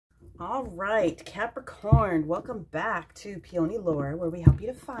All right, Capricorn, welcome back to PeonyLore, where we help you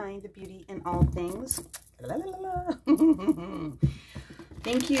to find the beauty in all things. La, la, la, la.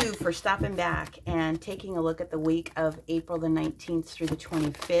 Thank you for stopping back and taking a look at the week of April the 19th through the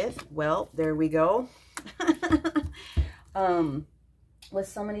 25th. Well, there we go. With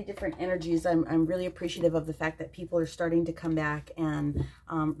so many different energies, I'm really appreciative of the fact that people are starting to come back and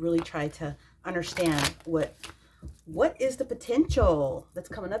really try to understand what is the potential that's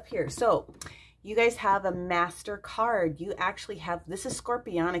coming up here. So you guys have a master card. You actually have, this is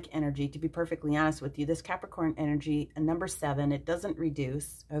scorpionic energy, to be perfectly honest with you. This Capricorn energy, number 7, it doesn't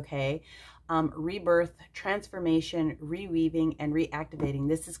reduce, okay? Rebirth, transformation, reweaving, and reactivating.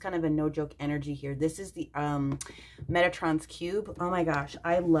 This is kind of a no-joke energy here. This is the Metatron's Cube. Oh my gosh,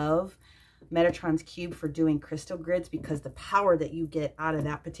 I love Metatron's Cube for doing crystal grids because the power that you get out of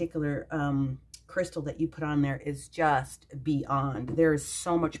that particular crystal that you put on there is just beyond. There is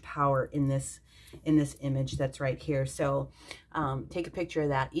so much power in this image that's right here. So take a picture of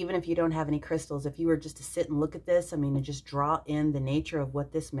that. Even if you don't have any crystals, if you were just to sit and look at this, I mean, and just draw in the nature of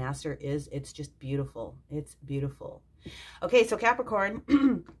what this master is, it's just beautiful. It's beautiful. Okay, so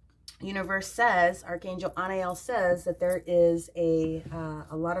Capricorn, universe says, Archangel Anael says that there is a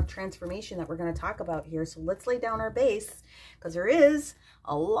lot of transformation that we're going to talk about here. So let's lay down our base because there is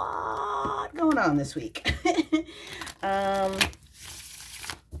a lot going on this week.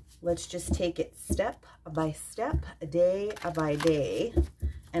 Let's just take it step by step, day by day,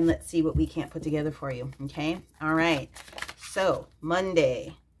 and let's see what we can't put together for you, okay? All right, so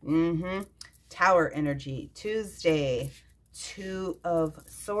Monday, Tower energy. Tuesday, Two of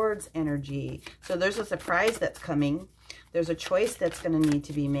Swords energy. So there's a surprise that's coming. There's a choice that's going to need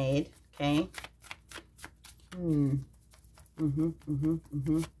to be made, okay?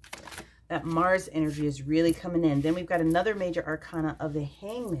 That Mars energy is really coming in. Then we've got another major arcana of the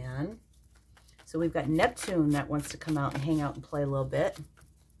Hangman. So we've got Neptune that wants to come out and hang out and play a little bit.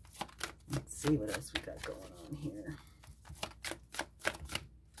 Let's see what else we got going on here.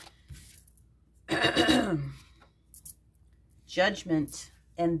 Judgment,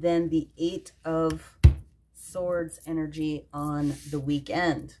 and then the 8 of Swords energy on the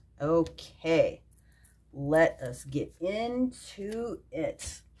weekend. Okay, let us get into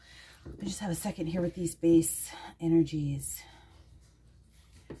it. I just have a second here with these base energies.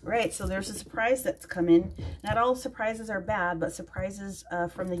 Right, so there's a surprise that's come in. Not all surprises are bad, but surprises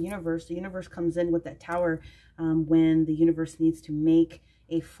from the universe. The universe comes in with that Tower when the universe needs to make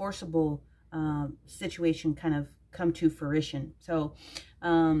a forcible situation kind of come to fruition. So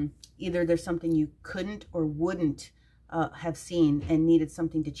either there's something you couldn't or wouldn't have seen and needed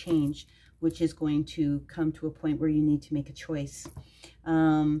something to change, which is going to come to a point where you need to make a choice.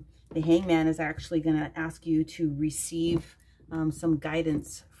 The Hangman is actually going to ask you to receive some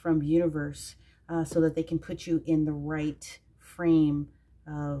guidance from the universe so that they can put you in the right frame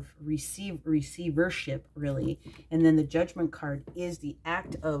of receivership, really. And then the Judgment card is the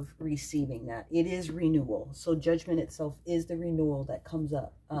act of receiving that. It is renewal. So Judgment itself is the renewal that comes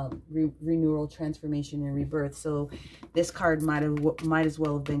up. Renewal, transformation, and rebirth. So this card might as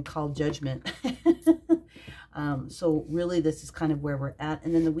well have been called Judgment. So really this is kind of where we're at.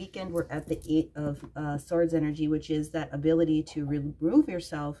 And then the weekend we're at the 8 of Swords energy, which is that ability to remove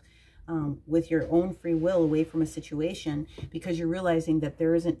yourself with your own free will away from a situation because you're realizing that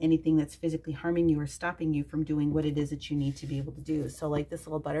there isn't anything that's physically harming you or stopping you from doing what it is that you need to be able to do. So like this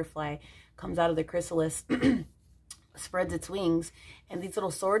little butterfly comes out of the chrysalis, spreads its wings, and these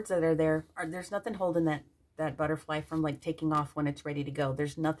little swords that are there, there's nothing holding that butterfly from like taking off when it's ready to go.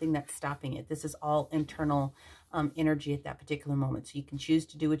 There's nothing that's stopping it. This is all internal energy at that particular moment. So you can choose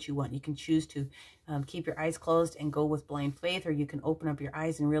to do what you want. You can choose to keep your eyes closed and go with blind faith, or you can open up your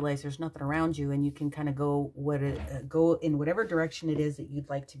eyes and realize there's nothing around you, and you can kind of go in whatever direction it is that you'd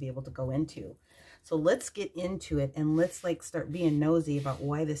like to be able to go into. So let's get into it and let's like start being nosy about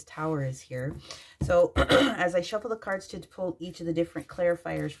why this Tower is here. So as I shuffle the cards to pull each of the different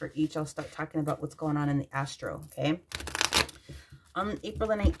clarifiers for each, I'll start talking about what's going on in the astro, okay? On April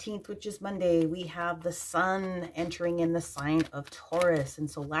the 19th, which is Monday, we have the Sun entering in the sign of Taurus.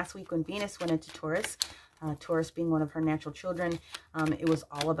 And so last week when Venus went into Taurus, Taurus being one of her natural children, it was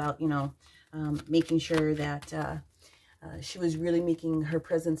all about, you know, making sure that she was really making her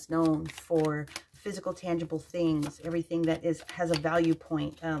presence known for physical, tangible things, everything that has a value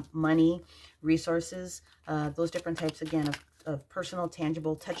point, money, resources, those different types, again, of personal,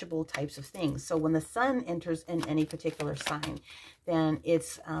 tangible, touchable types of things. So when the Sun enters in any particular sign, then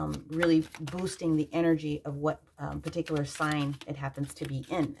it's really boosting the energy of what particular sign it happens to be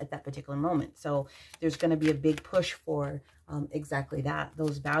in at that particular moment. So there's going to be a big push for exactly that,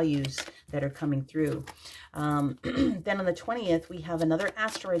 those values that are coming through. Then on the 20th, we have another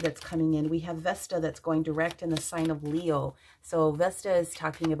asteroid that's coming in. We have Vesta that's going direct in the sign of Leo. So Vesta is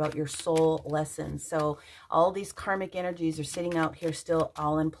talking about your soul lessons. So all these karmic energies are sitting out here still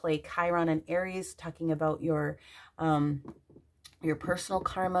all in play. Chiron and Aries talking about your personal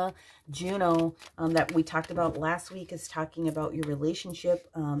karma. Juno, that we talked about last week, is talking about your relationship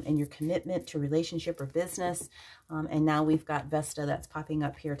and your commitment to relationship or business. And now we've got Vesta that's popping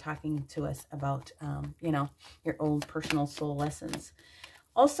up here talking to us about, you know, your own personal soul lessons.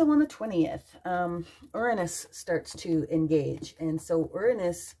 Also on the 20th, Uranus starts to engage. And so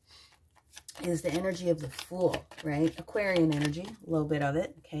Uranus is the energy of the Fool, right? Aquarian energy, a little bit of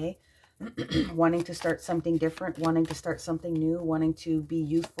it, okay? Wanting to start something different, wanting to start something new, wanting to be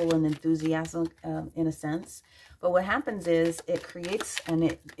youthful and enthusiastic in a sense. But what happens is it creates, and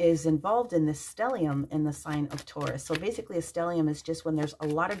it is involved in this stellium in the sign of Taurus. So basically a stellium is just when there's a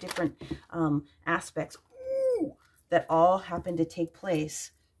lot of different aspects that all happen to take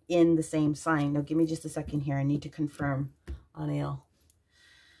place in the same sign. Now give me just a second here. I need to confirm on Ale.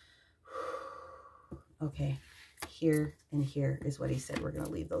 Okay. Here and here is what he said. We're going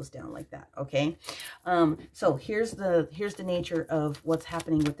to leave those down like that. Okay. So here's the nature of what's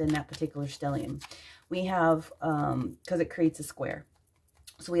happening within that particular stellium. We have, because it creates a square.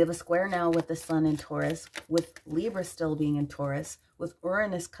 So we have a square now with the sun in Taurus, with Libra still being in Taurus, with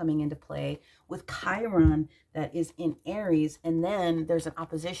Uranus coming into play, with Chiron that is in Aries. And then there's an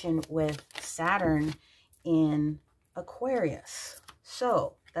opposition with Saturn in Aquarius.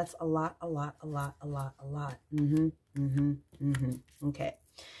 So that's a lot. Okay.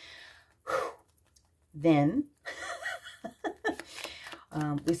 Then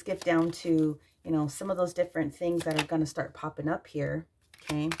we skip down to, you know, some of those different things that are going to start popping up here.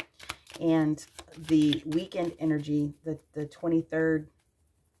 Okay. And the weekend energy, the 23rd,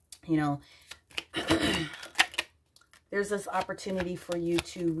 you know, there's this opportunity for you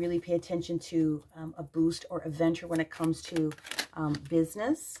to really pay attention to a boost or a venture when it comes to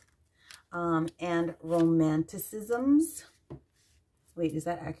business and romanticisms. Wait, is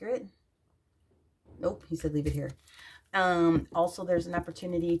that accurate? Nope, he said leave it here. Also, there's an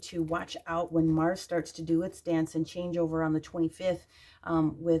opportunity to watch out when Mars starts to do its dance and change over on the 25th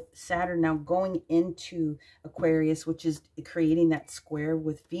with Saturn now going into Aquarius, which is creating that square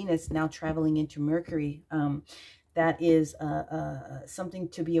with Venus now traveling into Mercury. That is something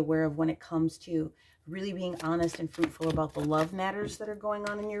to be aware of when it comes to really being honest and fruitful about the love matters that are going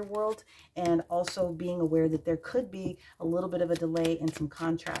on in your world, and also being aware that there could be a little bit of a delay in some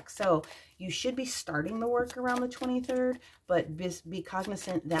contracts. So you should be starting the work around the 23rd, but be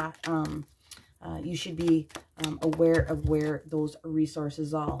cognizant that you should be aware of where those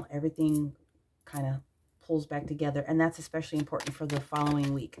resources are. Everything kind of pulls back together, and that's especially important for the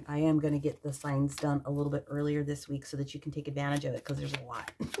following week. I am going to get the signs done a little bit earlier this week so that you can take advantage of it, because there's a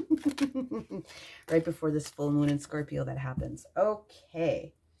lot right before this full moon in Scorpio that happens.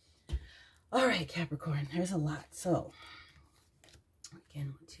 Okay, all right, Capricorn, there's a lot. So again,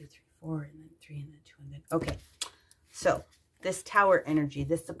 1 2 3 4, and then 3, and then 2, and then okay. So this tower energy,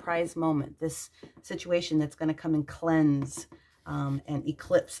 this surprise moment, this situation that's going to come and cleanse and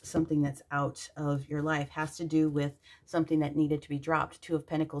eclipse something that's out of your life, has to do with something that needed to be dropped. 2 of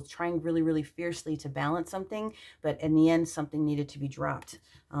Pentacles, trying really, really fiercely to balance something, but in the end, something needed to be dropped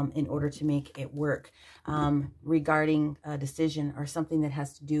in order to make it work. Regarding a decision or something that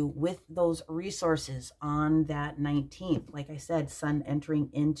has to do with those resources on that 19th. Like I said, Sun entering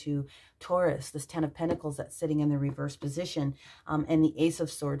into Taurus, this 10 of Pentacles that's sitting in the reverse position, and the Ace of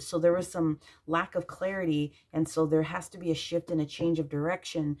Swords. So there was some lack of clarity, and so there has to be a shift and a change of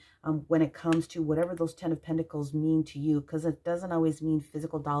direction when it comes to whatever those 10 of Pentacles mean to you, because it doesn't always mean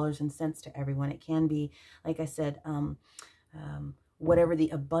physical dollars and cents to everyone. It can be, like I said, whatever the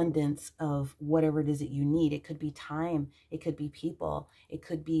abundance of whatever it is that you need. It could be time. It could be people. It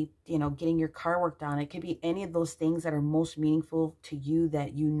could be, you know, getting your car worked on. It could be any of those things that are most meaningful to you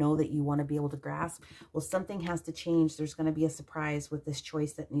that you know that you want to be able to grasp. Well, something has to change. There's going to be a surprise with this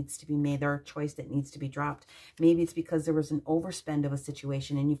choice that needs to be made, or a choice that needs to be dropped. Maybe it's because there was an overspend of a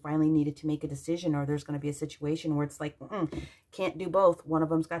situation and you finally needed to make a decision, or there's going to be a situation where it's like, can't do both. One of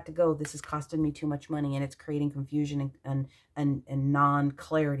them's got to go. This is costing me too much money, and it's creating confusion and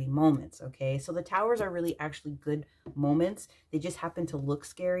non-clarity moments. Okay, so the towers are really actually good moments. They just happen to look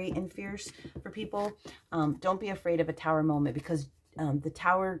scary and fierce for people. Don't be afraid of a tower moment, because the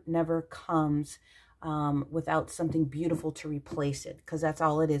tower never comes without something beautiful to replace it, because that's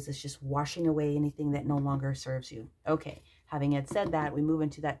all it is. It's just washing away anything that no longer serves you. Okay, having said that, we move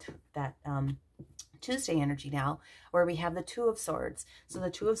into that Tuesday energy now, where we have the Two of Swords. So the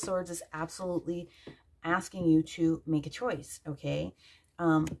Two of Swords is absolutely asking you to make a choice, okay?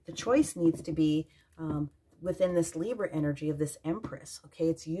 The choice needs to be within this Libra energy of this Empress, okay?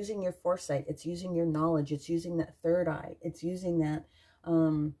 It's using your foresight, it's using your knowledge, it's using that third eye, it's using that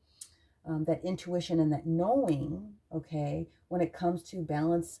that intuition and that knowing, okay, when it comes to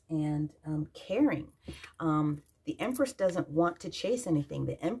balance and caring. The Empress doesn't want to chase anything.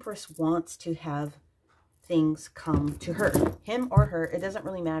 The Empress wants to have things come to her, him or her. It doesn't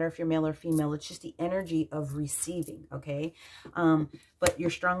really matter if you're male or female. It's just the energy of receiving, okay? But you're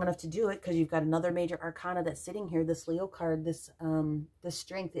strong enough to do it because you've got another major arcana that's sitting here, this Leo card, this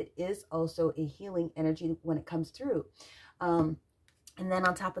strength. It is also a healing energy when it comes through. And then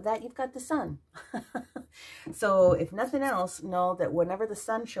on top of that, you've got the sun. So if nothing else, know that whenever the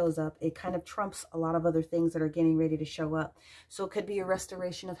sun shows up, it kind of trumps a lot of other things that are getting ready to show up. So it could be a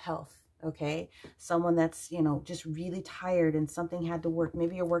restoration of health. Okay, someone that's, you know, just really tired and something had to work.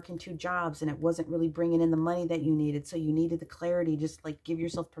 Maybe you're working 2 jobs and it wasn't really bringing in the money that you needed. So you needed the clarity, just like give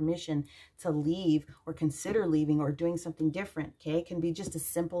yourself permission to leave or consider leaving or doing something different. Okay, it can be just as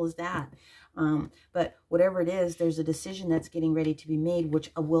simple as that. But whatever it is, there's a decision that's getting ready to be made,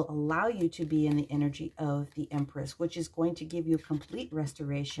 which will allow you to be in the energy of the Empress, which is going to give you complete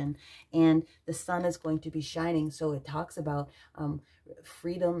restoration. And the sun is going to be shining. So it talks about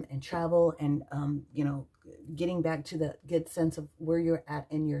freedom and travel and, you know, getting back to the good sense of where you're at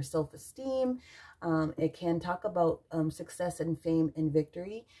in your self-esteem. It can talk about success and fame and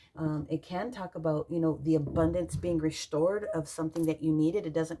victory. It can talk about, you know, the abundance being restored of something that you needed.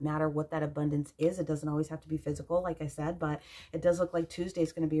 It doesn't matter what that abundance is. It doesn't always have to be physical, like I said, but it does look like Tuesday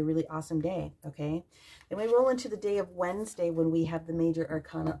is going to be a really awesome day, okay? Then we roll into the day of Wednesday when we have the major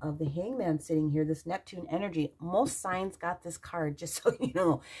arcana of the Hangman sitting here, this Neptune energy. Most signs got this card, just so you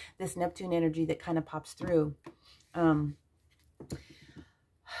know, this Neptune energy that kind of pops through. The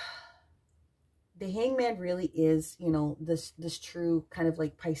Hangman really is, you know, this true kind of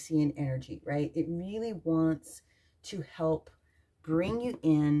like Piscean energy, right? It really wants to help bring you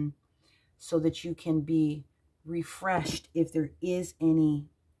in so that you can be refreshed if there is any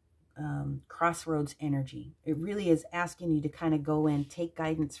crossroads energy. It really is asking you to kind of go in, take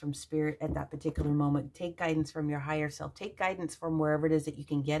guidance from spirit at that particular moment, take guidance from your higher self, take guidance from wherever it is that you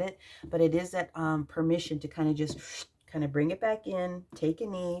can get it. But it is that permission to kind of just kind of bring it back in, take a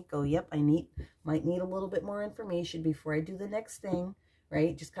knee, go, yep, might need a little bit more information before I do the next thing,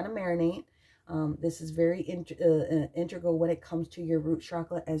 right? Just kind of marinate. This is very integral when it comes to your root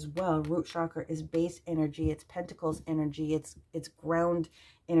chakra as well. Root chakra is base energy, it's pentacles energy, it's ground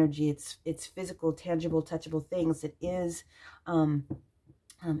energy, it's physical, tangible, touchable things. It is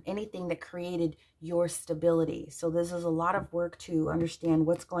anything that created your stability. So this is a lot of work to understand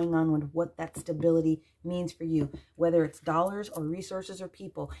what's going on with what that stability means for you, whether it's dollars or resources or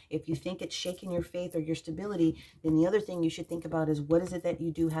people. If you think it's shaking your faith or your stability, then the other thing you should think about is what is it that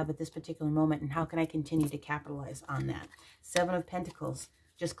you do have at this particular moment and how can I continue to capitalize on that? 7 of Pentacles,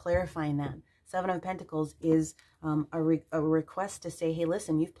 just clarifying that. 7 of Pentacles is a request to say, hey,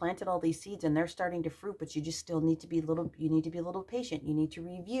 listen, you've planted all these seeds and they're starting to fruit, but you just still need to be a little patient. You need to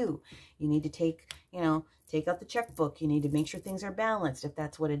review. You need to take out the checkbook. You need to make sure things are balanced if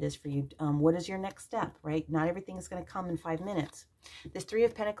that's what it is for you. What is your next step, right? Not everything is going to come in 5 minutes. This 3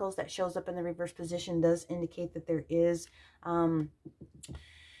 of Pentacles that shows up in the reverse position does indicate that there is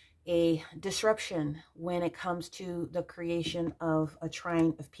a disruption when it comes to the creation of a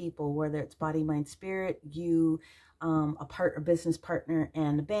trine of people, whether it's body, mind, spirit, you, a business partner,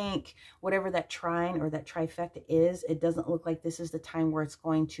 and a bank, whatever that trine or that trifecta is. It doesn't look like this is the time where it's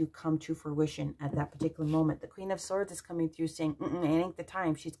going to come to fruition at that particular moment. The Queen of Swords is coming through saying, it ain't the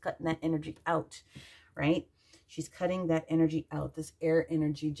time. She's cutting that energy out, right? She's cutting that energy out, this air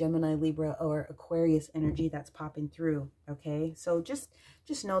energy, Gemini, Libra, or Aquarius energy that's popping through, okay? So just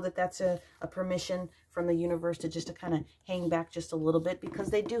know that that's a permission from the universe to kind of hang back just a little bit because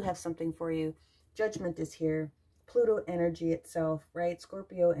they do have something for you. Judgment is here. Pluto energy itself, right?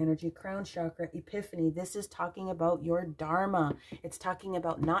 Scorpio energy, crown chakra, epiphany. This is talking about your dharma. It's talking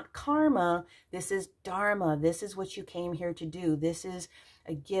about not karma. This is dharma. This is what you came here to do. This is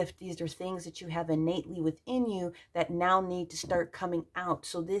a gift. These are things that you have innately within you that now need to start coming out.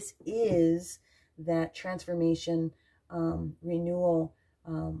 So this is that transformation, renewal,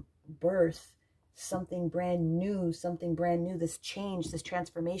 birth, something brand new, this change, this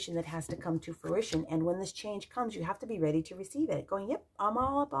transformation that has to come to fruition. And when this change comes, you have to be ready to receive it. Going, yep, I'm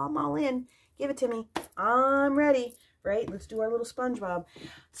all up, I'm all in. Give it to me. I'm ready, right? Let's do our little SpongeBob.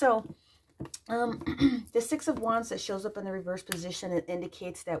 So The Six of Wands that shows up in the reverse position, it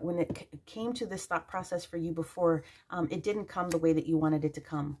indicates that when it came to this thought process for you before, it didn't come the way that you wanted it to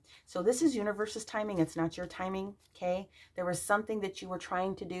come. So this is universe's timing. It's not your timing, okay? There was something that you were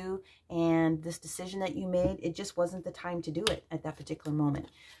trying to do, and this decision that you made, it just wasn't the time to do it at that particular moment.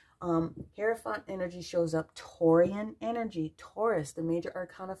 Hierophant energy shows up. Taurian energy, Taurus, the major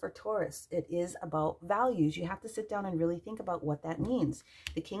arcana for Taurus. It is about values. You have to sit down and really think about what that means.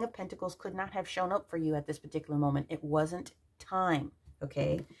 The King of Pentacles could not have shown up for you at this particular moment. It wasn't time,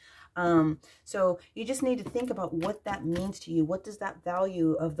 okay? So you just need to think about what that means to you. What does that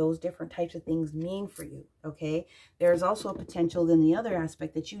value of those different types of things mean for you? Okay. There's also a potential in the other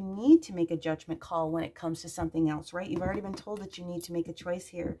aspect that you need to make a judgment call when it comes to something else, right? You've already been told that you need to make a choice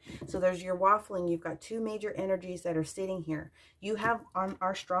here. So there's your waffling. You've got two major energies that are sitting here. You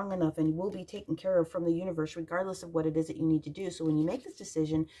are strong enough and will be taken care of from the universe, regardless of what it is that you need to do. So when you make this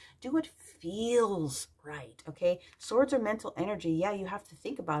decision, do what feels right. Okay. Swords are mental energy. Yeah, you have to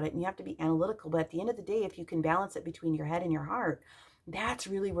think about it and you have to be analytical, but at the end of the day, if you can balance it between your head and your heart, that's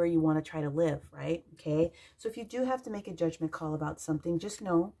really where you want to try to live, right? Okay. So if you do have to make a judgment call about something, just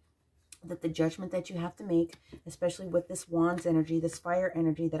know that the judgment that you have to make, especially with this Wands energy, this fire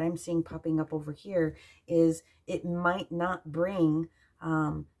energy that I'm seeing popping up over here, is it might not bring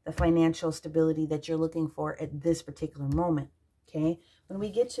the financial stability that you're looking for at this particular moment. Okay. When we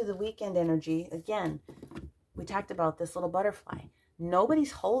get to the weekend energy, again, we talked about this little butterfly.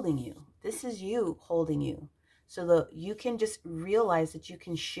 Nobody's holding you. This is you holding you. So you can just realize that you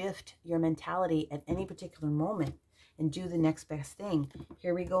can shift your mentality at any particular moment and do the next best thing.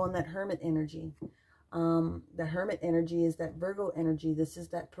 Here we go in that Hermit energy. The Hermit energy is that Virgo energy. This is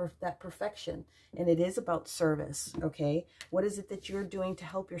that perfection, and it is about service. Okay, what is it that you're doing to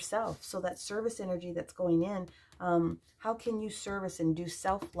help yourself? So that service energy that's going in, how can you service and do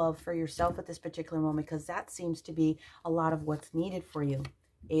self-love for yourself at this particular moment? Because that seems to be a lot of what's needed for you.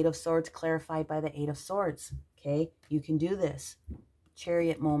 Eight of Swords clarified by the Eight of Swords. Okay, you can do this.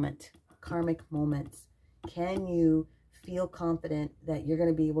 Chariot moment, karmic moments. Can you feel confident that you're going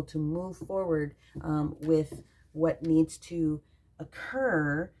to be able to move forward with what needs to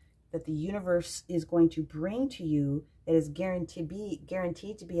occur, that the universe is going to bring to you, that is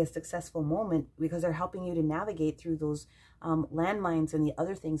guaranteed to be a successful moment, because they're helping you to navigate through those landmines and the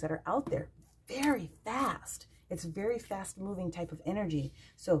other things that are out there very fast. It's very fast moving type of energy.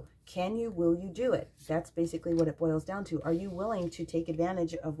 So will you do it? That's basically what it boils down to. Are you willing to take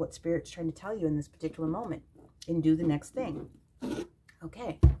advantage of what Spirit's trying to tell you in this particular moment and do the next thing?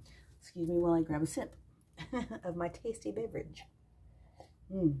 Okay. Excuse me while I grab a sip of my tasty beverage.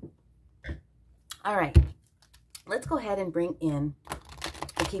 All right. Let's go ahead and bring in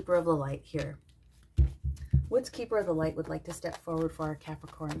the Keeper of the Light here. Which Keeper of the Light would like to step forward for our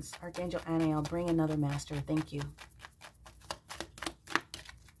Capricorns? Archangel Anael, bring another master. Thank you.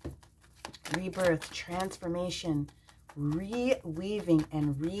 Rebirth, transformation, reweaving,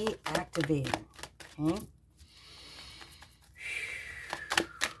 and reactivating. Okay.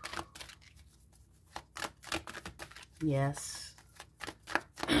 Yes.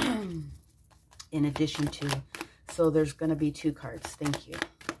 In addition to, so there's going to be two cards. Thank you.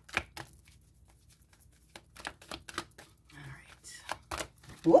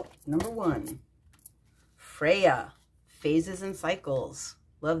 Whoop, number one, Freya, phases and cycles.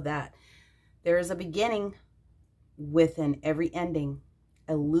 Love that. There is a beginning within every ending.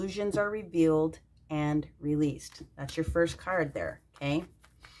 Illusions are revealed and released. That's your first card there, okay?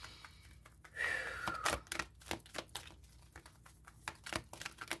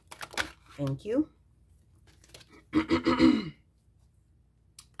 Thank you.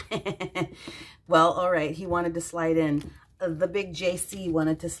 Well, all right, he wanted to slide in. The big JC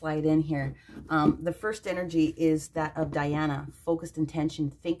wanted to slide in here. The first energy is that of Diana, focused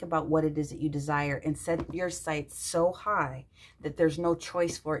intention. Think about what it is that you desire and set your sights so high that there's no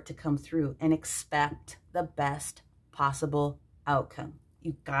choice for it to come through, and expect the best possible outcome.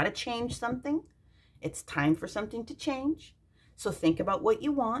 You've got to change something. It's time for something to change. So think about what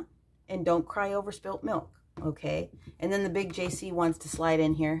you want and don't cry over spilt milk. Okay. And then the big JC wants to slide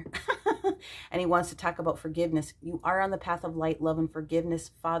in here. And he wants to talk about forgiveness. You are on the path of light, love, and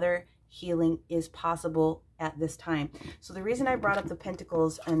forgiveness. Father, healing is possible at this time. So the reason I brought up the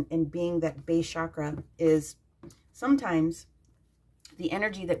Pentacles and being that base chakra is sometimes the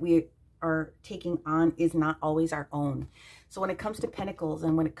energy that we are taking on is not always our own. So when it comes to Pentacles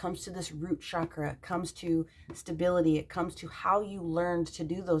and when it comes to this root chakra, it comes to stability, it comes to how you learned to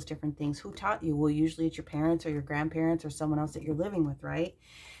do those different things. Who taught you? Well, usually it's your parents or your grandparents or someone else that you're living with, right?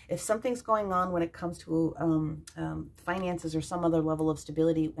 If something's going on when it comes to finances or some other level of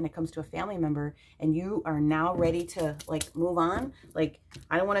stability when it comes to a family member, and you are now ready to like move on, like,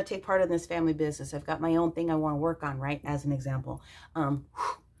 I don't want to take part in this family business. I've got my own thing I want to work on, right? As an example.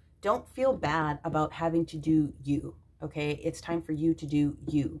 Don't feel bad about having to do you, okay? It's time for you to do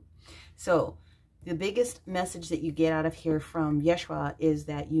you. So the biggest message that you get out of here from Yeshua is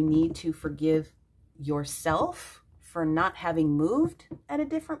that you need to forgive yourself for not having moved at a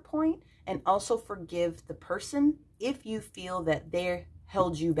different point, and also forgive the person if you feel that they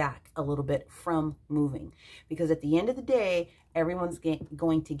held you back a little bit from moving. Because at the end of the day, everyone's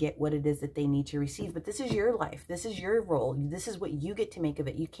going to get what it is that they need to receive. But this is your life. This is your role. This is what you get to make of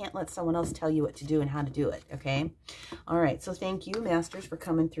it. You can't let someone else tell you what to do and how to do it, okay? All right, so thank you, Masters, for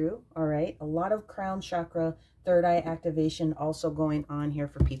coming through. All right, a lot of crown chakra, third eye activation also going on here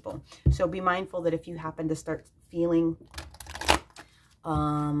for people. So be mindful that if you happen to start feeling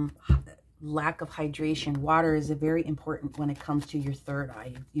lack of hydration, water is very important when it comes to your third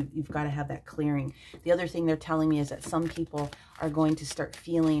eye. You've got to have that clearing. The other thing they're telling me is that some people are going to start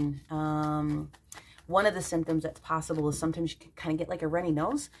feeling, one of the symptoms that's possible is sometimes you can kind of get like a runny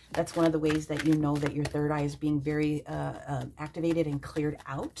nose. That's one of the ways that you know that your third eye is being very activated and cleared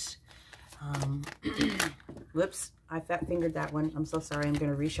out. Whoops, I fat fingered that one. I'm so sorry. I'm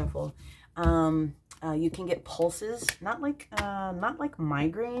going to reshuffle. You can get pulses, not like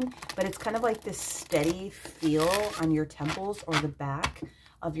migraine, but it's kind of like this steady feel on your temples or the back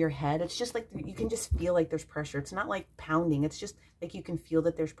of your head. It's just like you can just feel like there's pressure. It's not like pounding. It's just like you can feel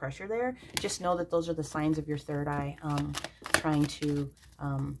that there's pressure there. Just know that those are the signs of your third eye trying to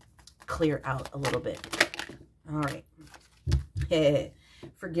clear out a little bit. All right. Hey,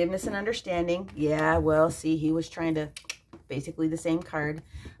 forgiveness and understanding. Yeah, well, see, he was trying to... basically the same card,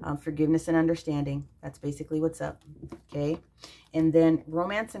 forgiveness and understanding. That's basically what's up, okay? And then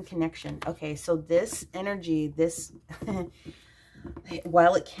romance and connection. Okay, so this energy, this,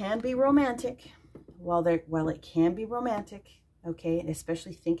 while it can be romantic, while it can be romantic, okay, and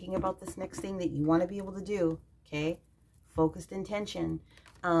especially thinking about this next thing that you want to be able to do, okay, focused intention.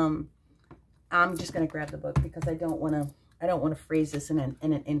 I'm just going to grab the book because I don't want to phrase this in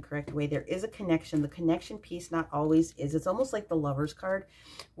an incorrect way. There is a connection. The connection piece not always is. It's almost like the Lover's card,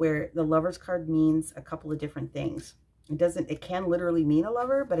 where the Lover's card means a couple of different things. It can literally mean a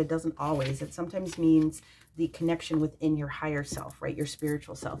lover, but it doesn't always. It sometimes means the connection within your higher self, right? Your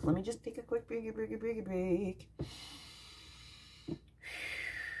spiritual self. Let me just take a quick break.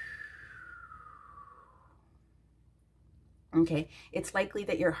 Okay, it's likely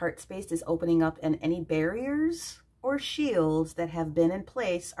that your heart space is opening up and any barriers or shields that have been in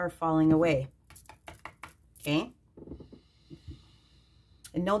place are falling away. Okay?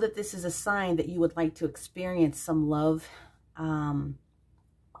 And know that this is a sign that you would like to experience some love. I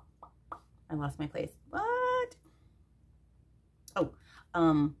lost my place. What? Oh,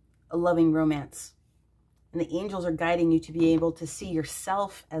 a loving romance. And the angels are guiding you to be able to see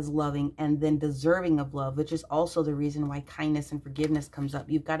yourself as loving and then deserving of love, which is also the reason why kindness and forgiveness comes up.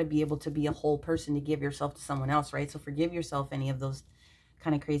 You've got to be able to be a whole person to give yourself to someone else, right? So forgive yourself any of those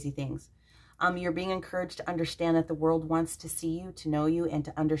kind of crazy things. You're being encouraged to understand that the world wants to see you, to know you, and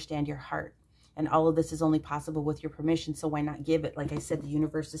to understand your heart. And all of this is only possible with your permission, so why not give it? Like I said, the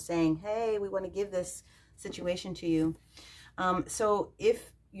universe is saying, hey, we want to give this situation to you. So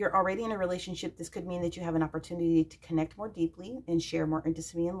if you're already in a relationship, this could mean that you have an opportunity to connect more deeply and share more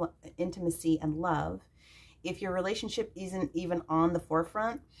intimacy and love. If your relationship isn't even on the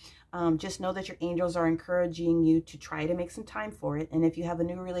forefront, just know that your angels are encouraging you to try to make some time for it. And if you have a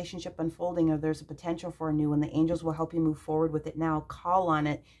new relationship unfolding or there's a potential for a new one, the angels will help you move forward with it now. Call on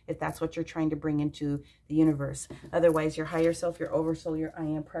it if that's what you're trying to bring into the universe. Otherwise, your higher self, your oversoul, your I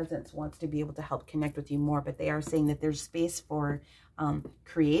am presence wants to be able to help connect with you more. But they are saying that there's space for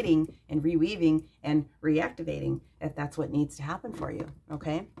creating and reweaving and reactivating if that's what needs to happen for you.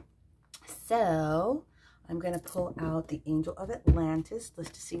 Okay, so I'm going to pull out the Angel of Atlantis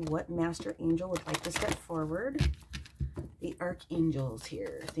just to see what Master Angel would like to step forward. The Archangels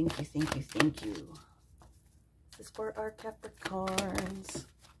here. Thank you, thank you, thank you. This is for our Capricorns.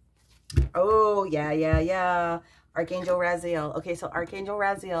 Oh, yeah. Archangel Raziel. Okay, so Archangel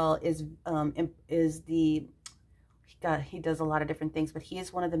Raziel is the... he does a lot of different things, but he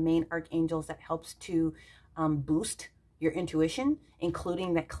is one of the main archangels that helps to boost your intuition,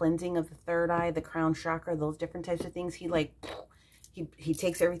 including that cleansing of the third eye, the crown chakra, those different types of things. He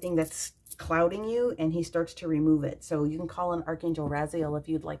takes everything that's clouding you and he starts to remove it. So you can call on Archangel Raziel if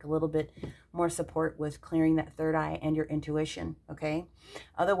you'd like a little bit more support with clearing that third eye and your intuition, okay?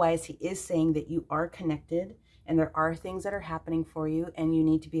 Otherwise, he is saying that you are connected. and there are things that are happening for you, and you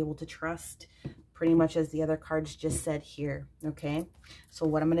need to be able to trust, pretty much as the other cards just said here, okay? So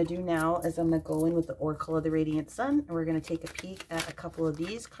what I'm going to do now is I'm going to go in with the Oracle of the Radiant Sun, and we're going to take a peek at a couple of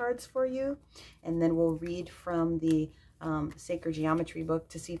these cards for you, and then we'll read from the Sacred Geometry book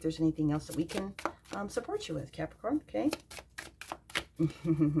to see if there's anything else that we can support you with, Capricorn, okay?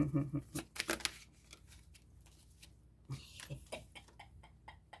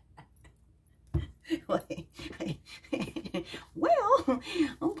 Well,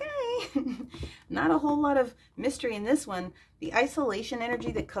 okay. Not a whole lot of mystery in this one. The isolation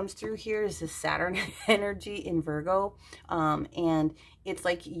energy that comes through here is the Saturn energy in Virgo. And it's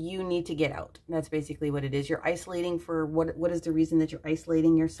like you need to get out. That's basically what it is. You're isolating for what is the reason that you're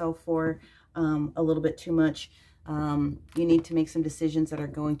isolating yourself for? A little bit too much. You need to make some decisions that are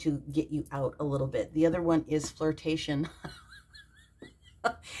going to get you out a little bit. The other one is flirtation.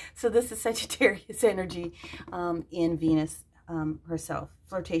 So this is Sagittarius energy in Venus herself.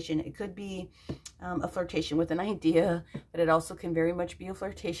 Flirtation. It could be a flirtation with an idea, but it also can very much be a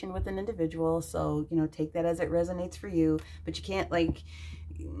flirtation with an individual. So, you know, take that as it resonates for you. But you can't, like,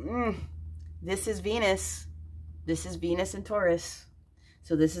 this is Venus. This is Venus and Taurus.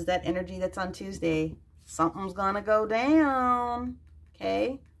 So this is that energy that's on Tuesday. Something's gonna go down.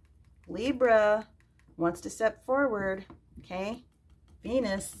 Okay? Libra wants to step forward. Okay?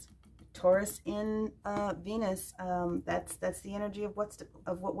 Venus, Taurus in Venus, that's the energy of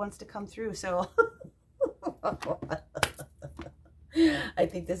what wants to come through. So I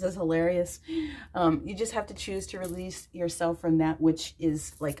think this is hilarious. You just have to choose to release yourself from that which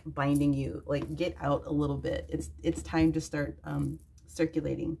is like binding you. Like, get out a little bit. It's time to start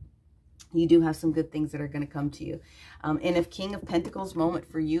circulating. You do have some good things that are going to come to you. And if King of Pentacles moment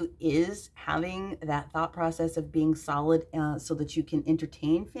for you is having that thought process of being solid so that you can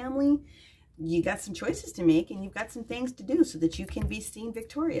entertain family, you got some choices to make and you've got some things to do so that you can be seen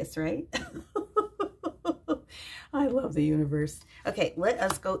victorious, right? I love the universe. Okay, let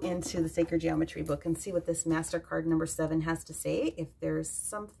us go into the Sacred Geometry book and see what this Master card number 7 has to say. If there's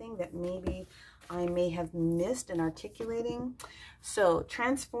something that maybe I may have missed in articulating. So,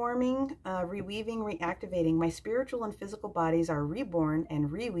 transforming, reweaving, reactivating. My spiritual and physical bodies are reborn and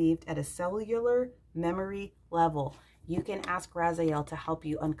reweaved at a cellular memory level. You can ask Raziel to help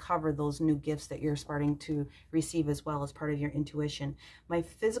you uncover those new gifts that you're starting to receive as well as part of your intuition. My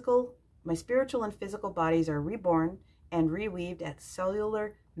spiritual and physical bodies are reborn and reweaved at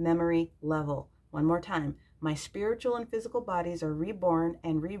cellular memory level. One more time. My spiritual and physical bodies are reborn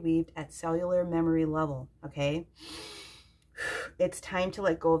and reweaved at cellular memory level, okay? It's time to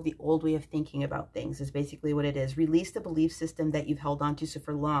let go of the old way of thinking about things is basically what it is. Release the belief system that you've held on to so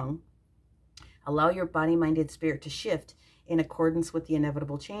for long. Allow your body, mind, and spirit to shift in accordance with the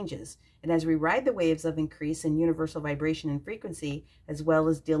inevitable changes. And as we ride the waves of increase in universal vibration and frequency, as well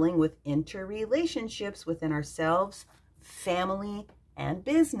as dealing with interrelationships within ourselves, family, and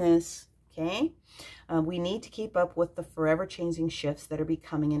business, okay? We need to keep up with the forever changing shifts that are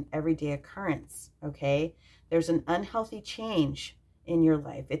becoming an everyday occurrence, okay? There's an unhealthy change in your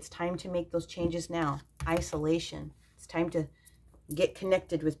life. It's time to make those changes now. Isolation. It's time to get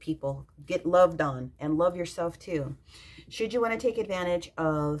connected with people, get loved on, and love yourself too. Should you want to take advantage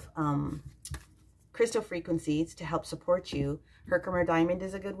of crystal frequencies to help support you, Herkimer Diamond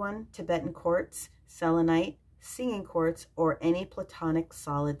is a good one, Tibetan Quartz, Selenite, Singing Quartz, or any platonic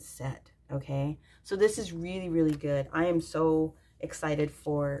solid set, okay? So this is really, really good. I am so excited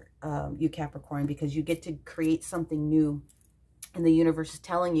for you, Capricorn, because you get to create something new. And the universe is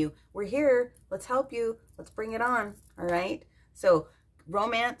telling you, we're here, let's help you, let's bring it on, all right? So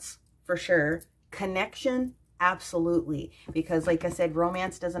romance, for sure. Connection, absolutely. Because like I said,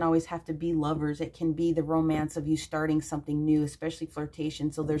 romance doesn't always have to be lovers. It can be the romance of you starting something new, especially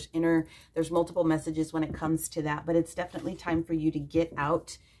flirtation. So there's multiple messages when it comes to that. But it's definitely time for you to get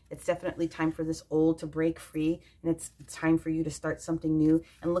out. It's definitely time for this old to break free. And it's time for you to start something new.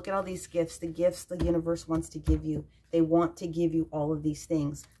 And look at all these gifts. The gifts the universe wants to give you. They want to give you all of these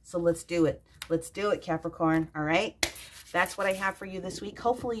things. So let's do it. Let's do it, Capricorn. All right? That's what I have for you this week.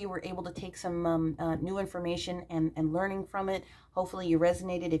 Hopefully you were able to take some new information and learning from it. Hopefully you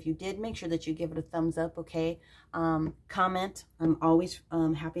resonated. If you did, make sure that you give it a thumbs up, okay? Comment. I'm always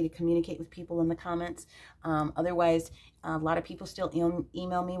happy to communicate with people in the comments. Otherwise, a lot of people still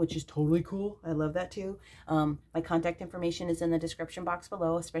email me, which is totally cool. I love that too. My contact information is in the description box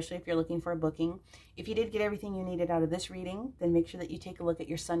below, especially if you're looking for a booking. If you did get everything you needed out of this reading, then make sure that you take a look at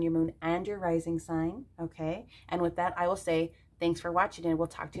your sun, your moon, and your rising sign, okay? And with that, I will say thanks for watching, and we'll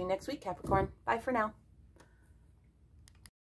talk to you next week, Capricorn. Bye for now.